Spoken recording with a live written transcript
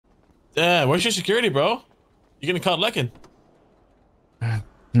Yeah, where's your security, bro? You're getting caught lecking.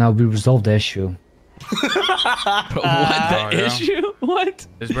 Now we resolved the issue. What? The issue? What?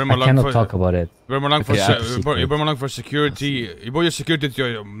 I cannot talk about it. You bring along for security. You brought your security to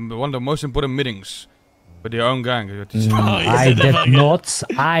your, one of the most important meetings with your own gang.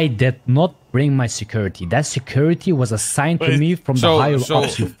 I did not bring my security. That security was assigned to me from the higher ups. Hold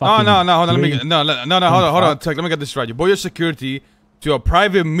on. Hold on. Turk, let me get this right. You brought your security to a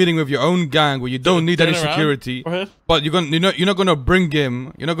private meeting with your own gang where you don't need any security, but you're not gonna bring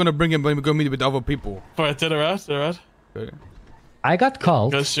him. You're not gonna bring him when we go meet with other people. Alright, turn around. Okay. I got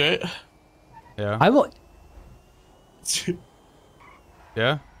called. Go straight. Yeah. I will.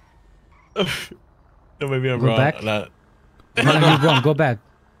 Yeah. No, maybe I'm Go wrong. back. No, you're wrong. Go back.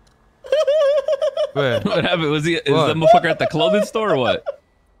 Where? What happened? Is that motherfucker at the clothing store or what?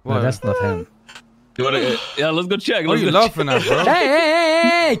 No, that's not him. Yeah, let's go check. What are you laughing at, bro?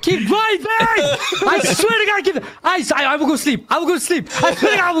 Hey! Keep driving! I swear to God, I will go sleep. I will go sleep. I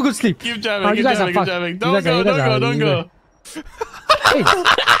swear to God, I will go sleep. Keep driving. Keep driving. Don't go. Hey.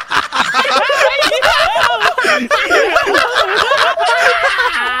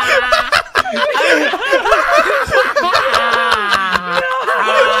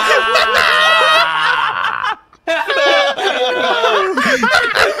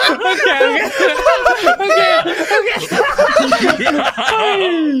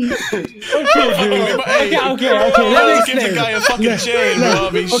 Okay. Let me explain. Give the guy a fucking chain, bro.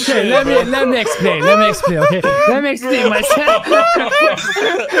 Let me explain. Okay, let me explain myself.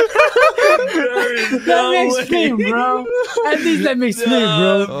 Let me explain, bro. At least let me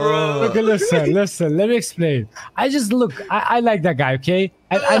explain, bro. Okay, listen. Let me explain. I like that guy. Okay.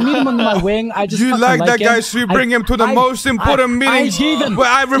 I need him under my wing. I just you like that guy, so you bring him to the most important meetings where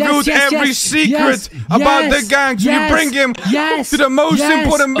I revealed every secret about the gang. So you bring him to the most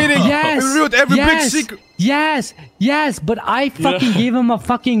important meeting. We revealed every big secret. Yes, but I fucking gave him a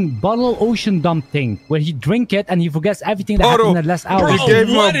fucking bottle ocean dump thing where he drink it and he forgets everything that happened in the last hour. You gave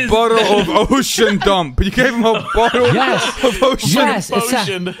him a bottle of ocean dump. You gave him a bottle of ocean. Yes,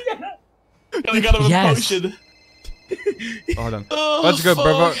 potion. I got him a potion. Hold on. Let's go,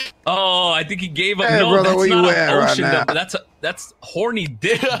 brother. Oh, I think he gave up. Hey, no, brother, that's where not you an at ocean. right now? That's horny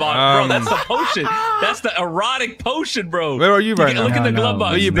dick, bro. That's the potion. That's the erotic potion, bro. Where are you right now? Look in the glove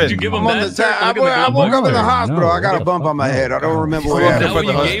box. Where you been? Did you give him I'm on that? the I woke up in the hospital. I got a bump on my head. I don't remember what Is that happened.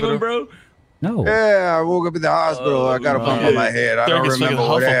 what you gave him, bro? No. Yeah, I woke up in the hospital. I got a bump on my head. I don't remember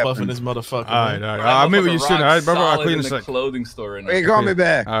what happened. This motherfucker. All right. I'll meet with you soon. All right, brother. I'll clean the clothing store. Hey, call me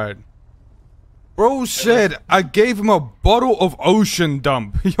back. All right. Bro said I gave him a bottle of ocean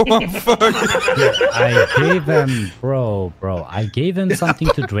dump. Yo, I'm fucking. I gave him, bro. I gave him something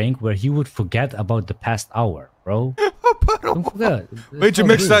to drink where he would forget about the past hour, bro. Don't forget. Where'd you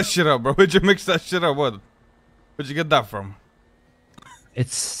mix that shit up, bro? Where'd you mix that shit up? Where'd you get that from?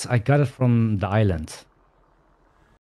 I got it from the island.